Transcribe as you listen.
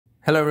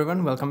Hello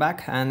everyone, welcome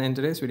back, and in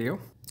today's video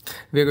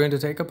we are going to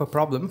take up a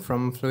problem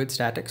from fluid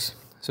statics.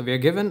 So we are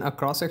given a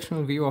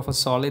cross-sectional view of a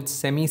solid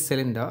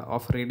semi-cylinder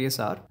of radius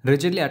r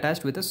rigidly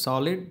attached with a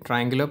solid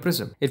triangular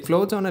prism. It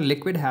floats on a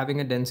liquid having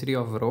a density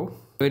of rho.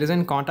 So it is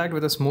in contact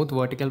with a smooth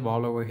vertical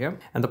wall over here,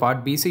 and the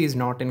part BC is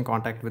not in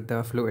contact with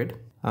the fluid,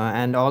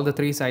 and all the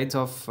three sides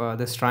of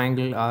this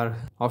triangle are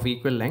of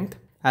equal length.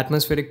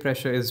 Atmospheric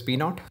pressure is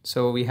P0.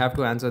 So we have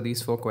to answer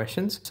these 4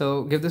 questions.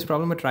 So give this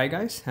problem a try,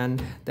 guys,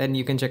 and then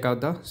you can check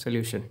out the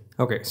solution.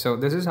 Okay, so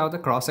this is how the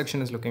cross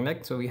section is looking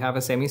like. So we have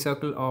a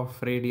semicircle of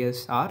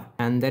radius r,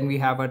 and then we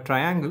have a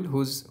triangle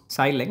whose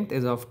side length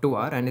is of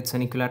 2r, and it's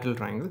an equilateral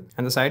triangle.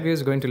 And the side view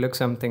is going to look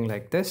something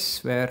like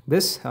this, where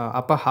this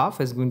upper half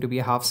is going to be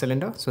a half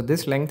cylinder. So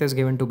this length is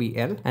given to be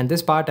L, and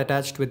this part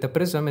attached with the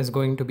prism is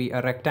going to be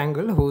a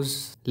rectangle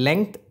whose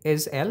length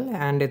is L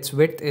and its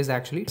width is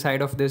actually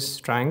side of this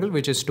triangle,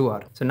 which is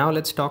 2r. So now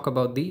let's talk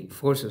about the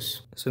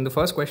forces. So in the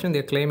first question,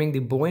 they're claiming the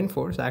Buoyant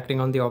force acting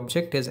on the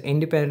object is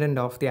independent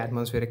of the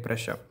atmospheric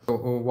pressure. So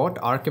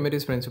what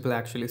Archimedes' principle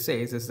actually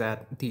says is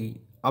that the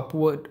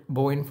upward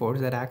Buoyant force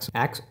that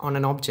acts on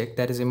an object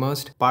that is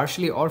immersed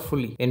partially or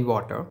fully in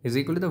water is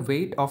equal to the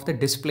weight of the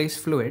displaced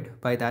fluid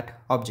by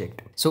that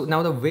object. So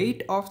now the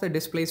weight of the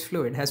displaced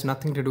fluid has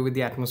nothing to do with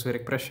the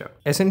atmospheric pressure.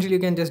 Essentially, you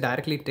can just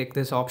directly take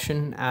this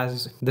option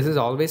as this is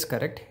always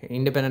correct,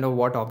 independent of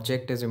what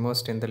object is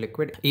immersed in the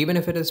liquid. Even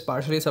if it is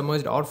partially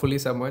submerged or fully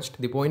submerged,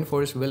 the Buoyant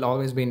force will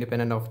always be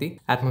independent of the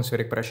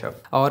atmospheric pressure.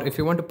 Or if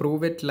you want to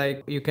prove it,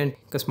 like, you can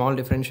take a small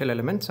differential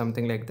element,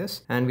 something like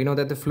this, and we know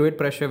that the fluid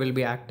pressure will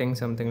be acting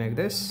something like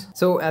this.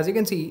 So as you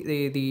can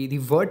see, the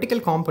vertical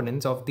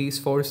components of these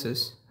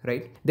forces,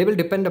 right, they will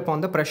depend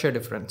upon the pressure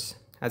difference,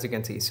 as you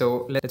can see.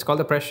 So let's call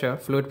the pressure,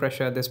 fluid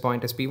pressure at this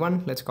point is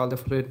P1. Let's call the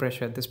fluid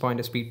pressure at this point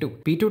is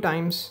P2. P2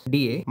 times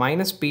dA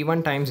minus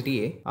P1 times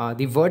dA,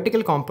 the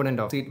vertical component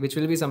of it, which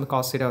will be some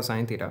cos theta or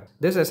sin theta.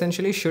 This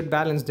essentially should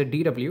balance the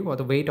dW, or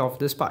the weight of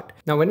this part.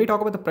 Now, when we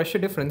talk about the pressure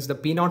difference, the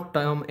P0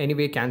 term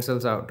anyway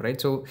cancels out, right?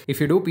 So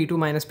if you do P2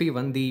 minus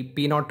P1, the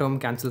P0 term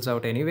cancels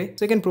out anyway.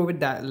 So you can prove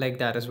it like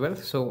that as well.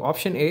 So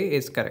option A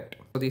is correct.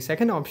 So the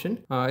second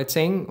option, it's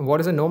saying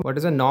what is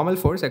a normal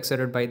force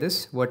exerted by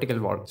this vertical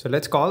wall. So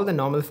let's call the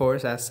normal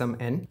force as some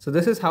n. So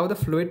this is how the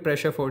fluid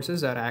pressure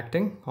forces are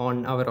acting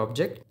on our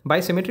object. By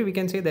symmetry, we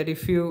can say that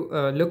if you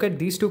look at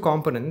these two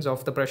components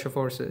of the pressure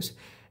forces,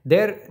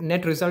 their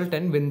net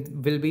resultant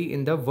will be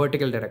in the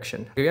vertical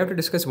direction. We have to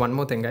discuss one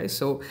more thing, guys.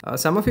 So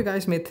some of you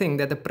guys may think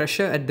that the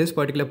pressure at this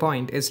particular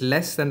point is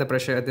less than the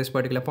pressure at this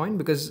particular point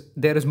because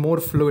there is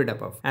more fluid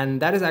above,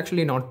 and that is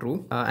actually not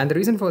true. And the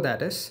reason for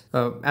that is,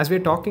 as we're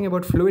talking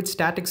about fluid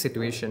static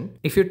situation,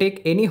 if you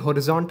take any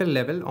horizontal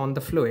level on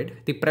the fluid,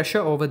 the pressure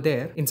over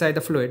there inside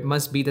the fluid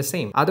must be the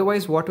same.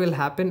 Otherwise, what will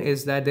happen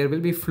is that there will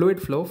be fluid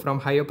flow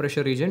from higher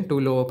pressure region to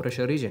lower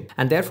pressure region,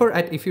 and therefore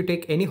if you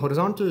take any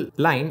horizontal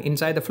line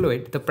inside the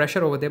fluid, the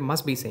pressure over there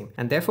must be same,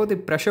 and therefore the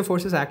pressure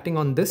forces acting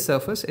on this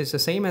surface is the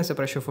same as the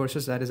pressure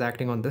forces that is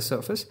acting on this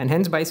surface, and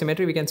hence by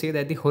symmetry we can say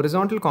that the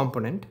horizontal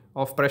component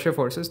of pressure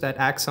forces that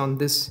acts on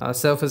this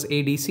surface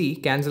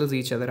ADC cancels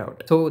each other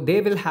out, so they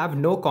will have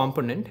no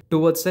component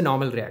towards the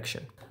normal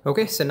reaction.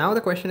 Okay, so now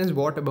the question is,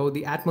 what about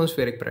the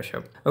atmospheric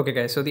pressure? Okay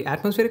guys, so the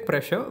atmospheric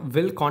pressure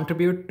will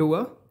contribute to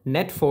a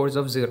net force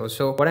of 0.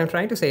 So what I'm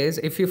trying to say is,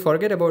 if you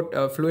forget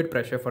about fluid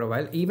pressure for a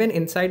while, even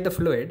inside the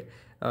fluid,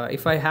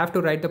 if I have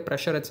to write the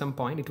pressure at some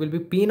point, it will be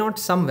P0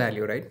 some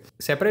value, right?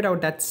 Separate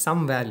out that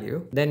some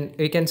value, then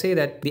we can say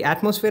that the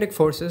atmospheric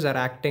forces are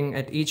acting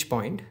at each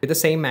point with the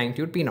same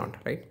magnitude P0,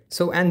 right?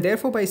 So, and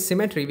therefore by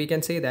symmetry, we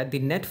can say that the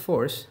net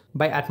force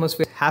by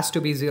atmosphere has to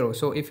be 0.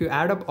 So if you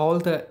add up all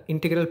the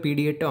integral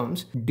PdA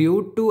terms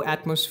due to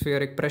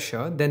atmospheric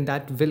pressure, then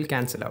that will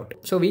cancel out.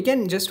 So we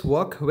can just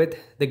work with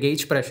the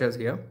gauge pressures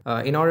here.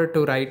 In order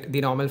to write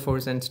the normal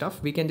force and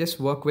stuff, we can just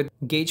work with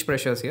gauge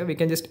pressures here. We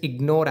can just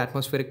ignore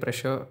atmospheric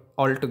pressure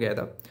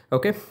altogether.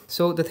 Okay,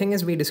 so the thing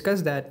is, we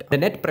discussed that the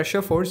net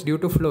pressure force due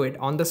to fluid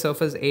on the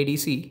surface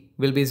ADC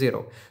will be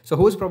 0. So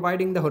who's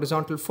providing the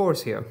horizontal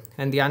force here?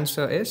 And the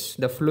answer is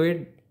the fluid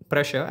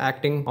pressure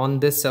acting on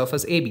this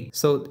surface AB.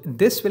 So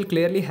this will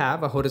clearly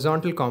have a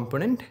horizontal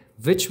component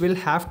which will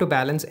have to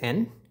balance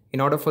N in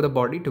order for the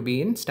body to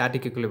be in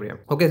static equilibrium.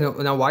 Okay, so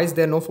now why is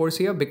there no force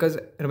here? Because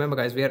remember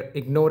guys, we are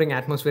ignoring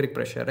atmospheric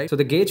pressure, right? So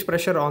the gauge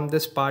pressure on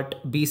this part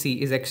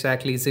BC is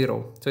exactly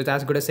 0. So it's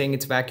as good as saying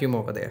it's vacuum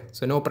over there.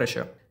 So no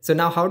pressure. So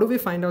now how do we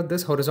find out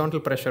this horizontal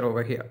pressure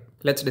over here?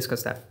 Let's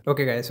discuss that.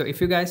 Okay guys, so if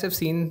you guys have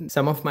seen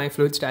some of my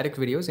fluid static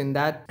videos,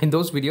 in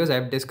those videos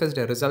I've discussed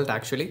a result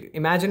actually.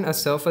 Imagine a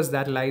surface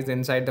that lies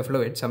inside the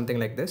fluid, something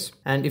like this.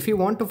 And if you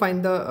want to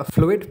find the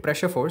fluid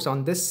pressure force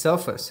on this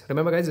surface,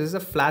 remember guys, this is a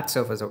flat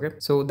surface, okay?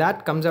 So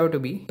that comes out to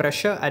be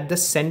pressure at the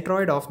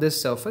centroid of this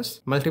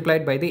surface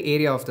multiplied by the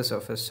area of the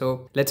surface.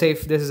 So let's say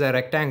if this is a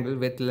rectangle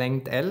with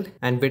length L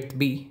and width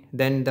B,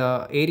 then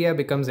the area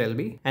becomes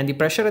LB, and the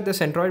pressure at the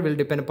centroid will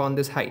depend upon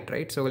this height,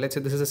 right? So let's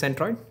say this is a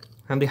centroid,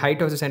 and the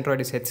height of the centroid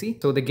is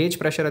hc. So the gauge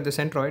pressure at the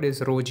centroid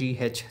is rho g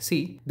h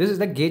c. This is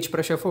the gauge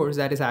pressure force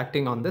that is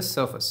acting on this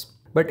surface.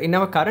 But in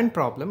our current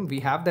problem, we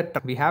have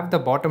the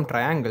bottom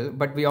triangle,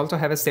 but we also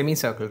have a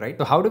semicircle, right?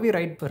 So how do we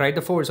write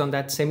the force on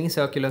that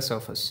semicircular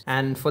surface?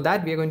 And for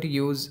that, we are going to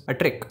use a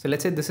trick. So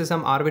let's say this is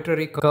some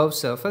arbitrary curved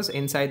surface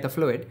inside the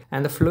fluid,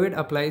 and the fluid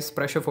applies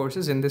pressure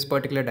forces in this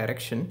particular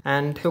direction.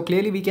 And so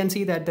clearly we can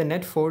see that the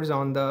net force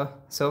on the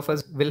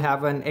surface will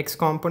have an x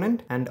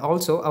component and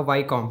also a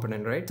y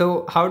component, right?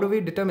 So how do we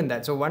determine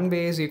that? So one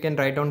way is you can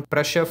write down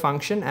pressure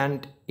function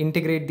and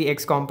integrate the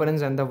x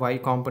components and the y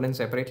components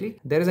separately.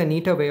 There is a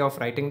neater way of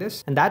writing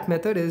this, and that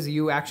method is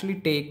you actually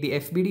take the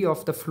FBD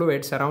of the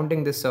fluid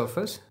surrounding this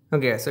surface.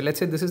 Okay, so let's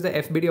say this is the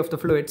FBD of the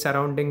fluid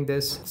surrounding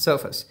this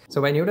surface.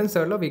 So by Newton's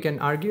third law, we can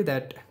argue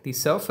that the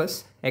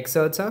surface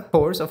exerts a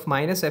force of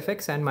minus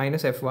Fx and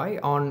minus Fy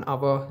on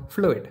our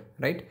fluid,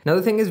 right?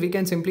 Another thing is we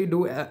can simply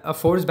do a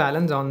force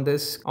balance on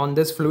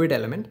this fluid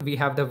element. We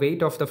have the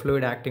weight of the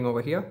fluid acting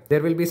over here.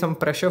 There will be some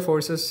pressure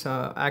forces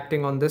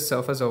acting on this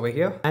surface over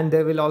here, and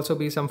there will also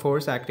be some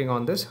force acting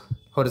on this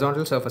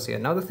horizontal surface here.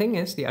 Now the thing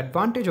is, the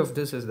advantage of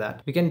this is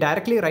that we can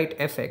directly write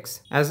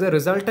Fx as the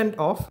resultant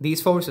of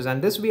these forces,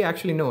 and this we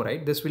actually know,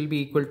 right? This will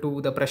be equal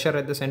to the pressure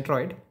at the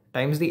centroid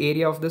times the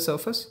area of the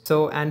surface.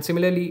 So, and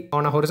similarly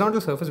on a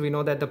horizontal surface, we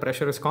know that the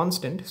pressure is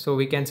constant. So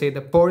we can say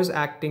the force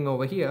acting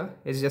over here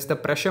is just the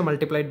pressure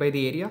multiplied by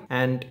the area.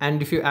 And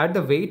if you add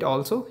the weight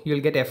also,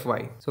 you'll get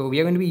Fy. So we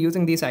are going to be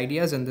using these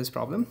ideas in this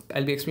problem.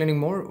 I'll be explaining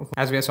more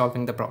as we are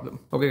solving the problem.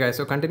 Okay guys,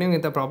 so continuing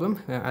with the problem,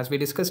 as we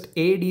discussed,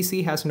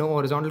 ADC has no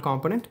horizontal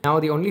component. Now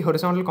the only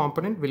horizontal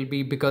component will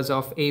be because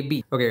of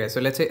AB. Okay guys,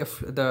 so let's say if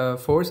the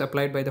force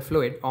applied by the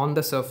fluid on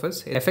the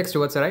surface, Fx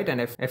towards the right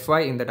and Fy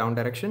in the down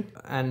direction.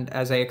 And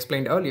as I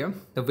explained earlier,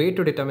 the way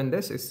to determine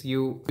this is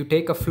you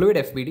take a fluid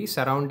FBD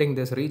surrounding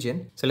this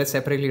region. So let's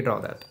separately draw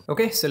that.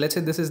 Okay, so let's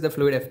say this is the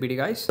fluid FBD,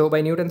 guys. So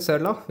by Newton's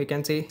third law, we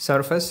can say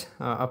surface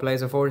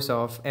applies a force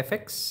of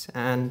Fx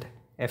and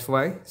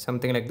Fy,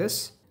 something like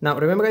this. Now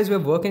remember guys, we're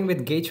working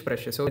with gauge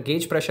pressure. So the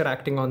gauge pressure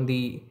acting on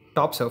the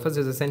top surface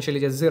is essentially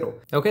just 0.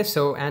 Okay,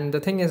 so and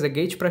the thing is the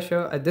gauge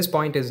pressure at this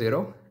point is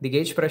 0. The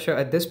gauge pressure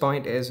at this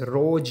point is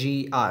rho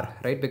gr,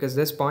 right? Because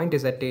this point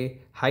is at a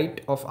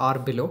height of r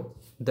below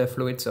the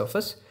fluid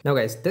surface. Now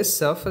guys, this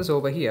surface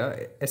over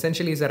here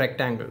essentially is a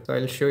rectangle. So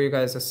I'll show you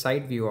guys a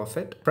side view of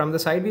it. From the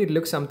side view, it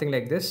looks something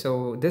like this.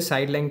 So this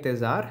side length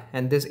is r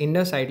and this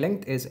inner side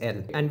length is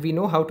L. And we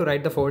know how to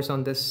write the force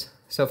on this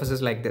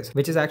surfaces like this,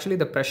 which is actually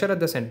the pressure at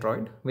the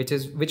centroid,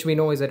 which we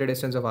know is at a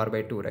distance of r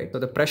by 2, right? So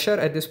the pressure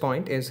at this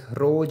point is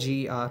rho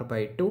gr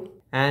by 2,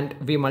 and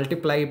we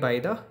multiply by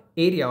the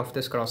area of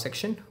this cross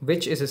section,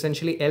 which is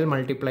essentially L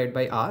multiplied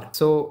by r.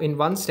 So in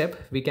one step,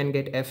 we can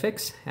get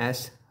Fx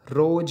as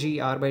rho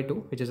gr by 2,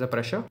 which is the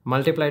pressure,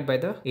 multiplied by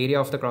the area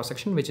of the cross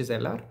section, which is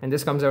Lr, and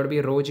this comes out to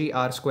be rho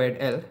gr squared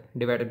L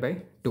divided by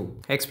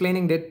 2.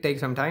 Explaining did take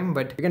some time,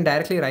 but you can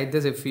directly write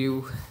this if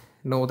you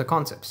know the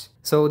concepts.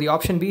 So the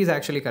option B is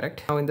actually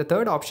correct. Now in the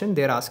third option,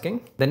 they're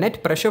asking the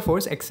net pressure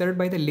force exerted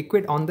by the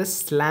liquid on the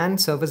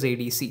slant surface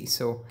ADC.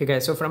 So okay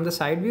guys, so from the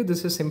side view,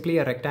 this is simply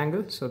a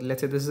rectangle. So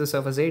let's say this is the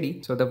surface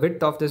AD. So the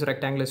width of this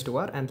rectangle is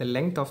 2r and the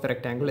length of the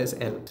rectangle is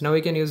L. So now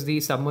we can use the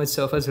submerged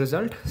surface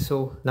result.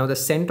 So now the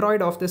centroid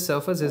of this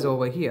surface is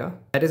over here.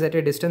 That is at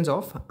a distance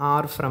of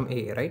r from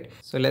A, right?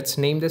 So let's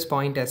name this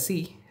point as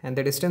C, and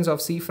the distance of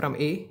C from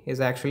A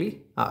is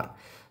actually r.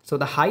 So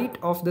the height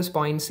of this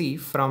point C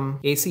from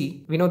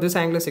AC, we know this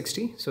angle is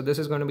 60. So this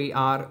is going to be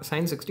r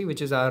sine 60,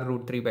 which is r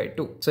root 3 by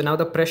 2. So now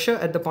the pressure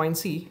at the point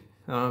C,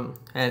 and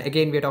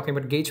again we are talking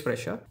about gauge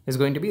pressure, is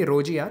going to be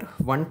rho gr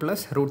 1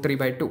 plus root 3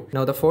 by 2.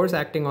 Now the force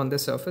acting on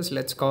this surface,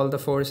 let's call the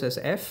force as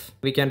F.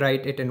 We can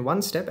write it in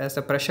one step as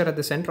the pressure at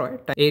the centroid,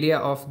 area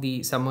of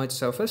the submerged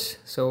surface.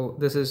 So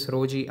this is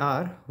rho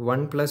gr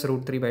 1 plus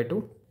root 3 by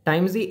 2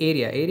 times the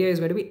area. Area is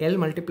going to be L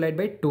multiplied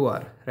by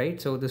 2r, right?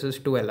 So this is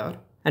 2Lr.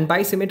 And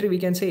by symmetry, we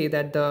can say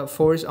that the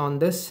force on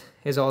this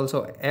is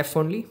also F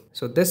only.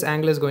 So this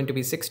angle is going to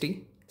be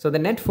 60. So the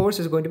net force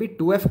is going to be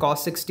 2F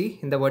cos 60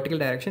 in the vertical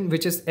direction,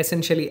 which is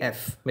essentially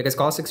F, because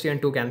cos 60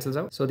 and 2 cancels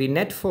out. So the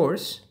net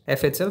force,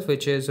 F itself,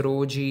 which is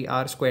rho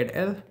gr squared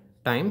L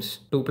times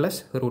 2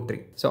 plus root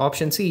 3. So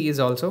option C is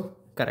also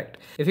correct.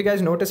 If you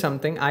guys notice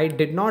something, I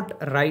did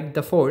not write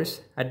the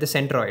force at the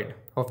centroid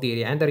of the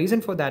area, and the reason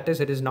for that is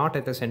it is not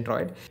at the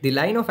centroid. The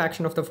line of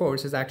action of the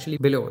force is actually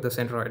below the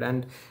centroid,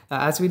 and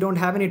as we don't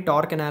have any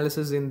torque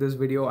analysis in this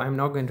video, I'm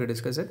not going to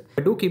discuss it.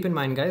 But do keep in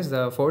mind guys,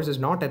 the force is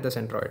not at the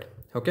centroid.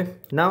 Okay,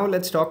 now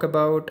let's talk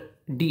about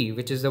D,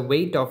 which is the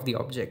weight of the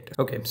object.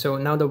 Okay, so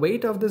now the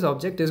weight of this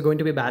object is going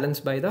to be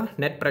balanced by the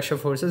net pressure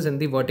forces in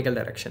the vertical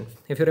direction.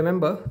 If you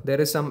remember,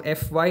 there is some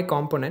Fy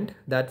component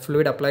that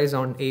fluid applies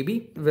on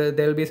AB, where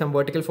there will be some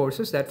vertical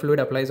forces that fluid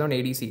applies on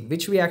ADC,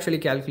 which we actually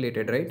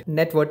calculated, right?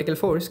 Net vertical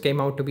force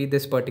came out to be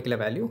this particular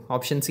value,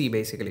 option C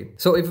basically.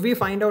 So if we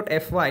find out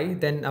Fy,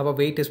 then our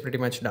weight is pretty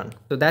much done.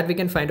 So that we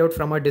can find out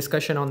from our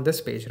discussion on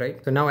this page,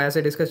 right? So now as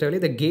I discussed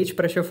earlier, the gauge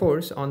pressure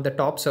force on the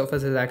top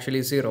surface is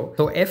actually 0.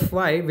 So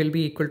Fy will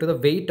be equal to the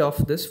weight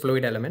of this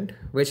fluid element,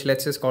 which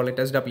let's just call it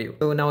as W.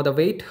 So now the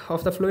weight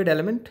of the fluid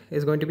element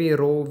is going to be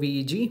rho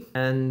Vg,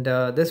 and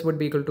this would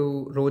be equal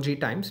to rho G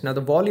times. Now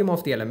the volume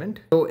of the element.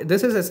 So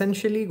this is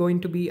essentially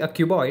going to be a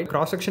cuboid.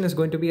 Cross section is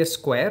going to be a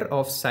square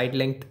of side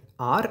length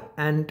R,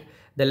 and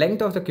the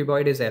length of the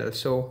cuboid is L.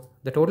 So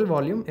the total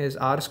volume is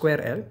R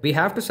square L. We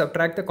have to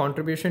subtract the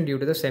contribution due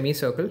to the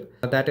semicircle.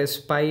 That is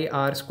pi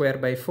R square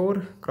by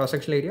 4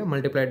 cross-sectional area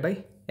multiplied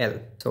by L.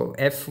 So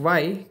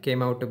Fy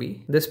came out to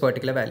be this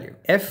particular value.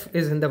 F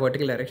is in the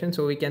vertical direction,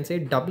 so we can say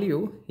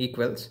W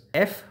equals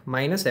F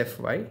minus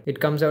Fy. It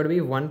comes out to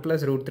be 1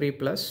 plus root 3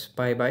 plus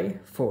pi by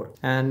 4.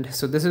 And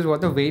so this is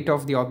what the weight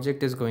of the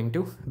object is going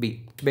to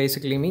be.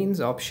 Basically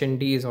means option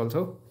D is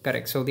also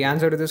correct. So the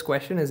answer to this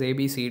question is A,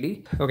 B, C,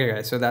 D. Okay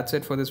guys, so that's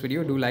it for this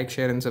video. Do like,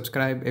 share and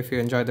subscribe if you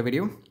enjoyed the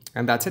video.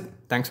 And that's it.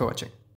 Thanks for watching.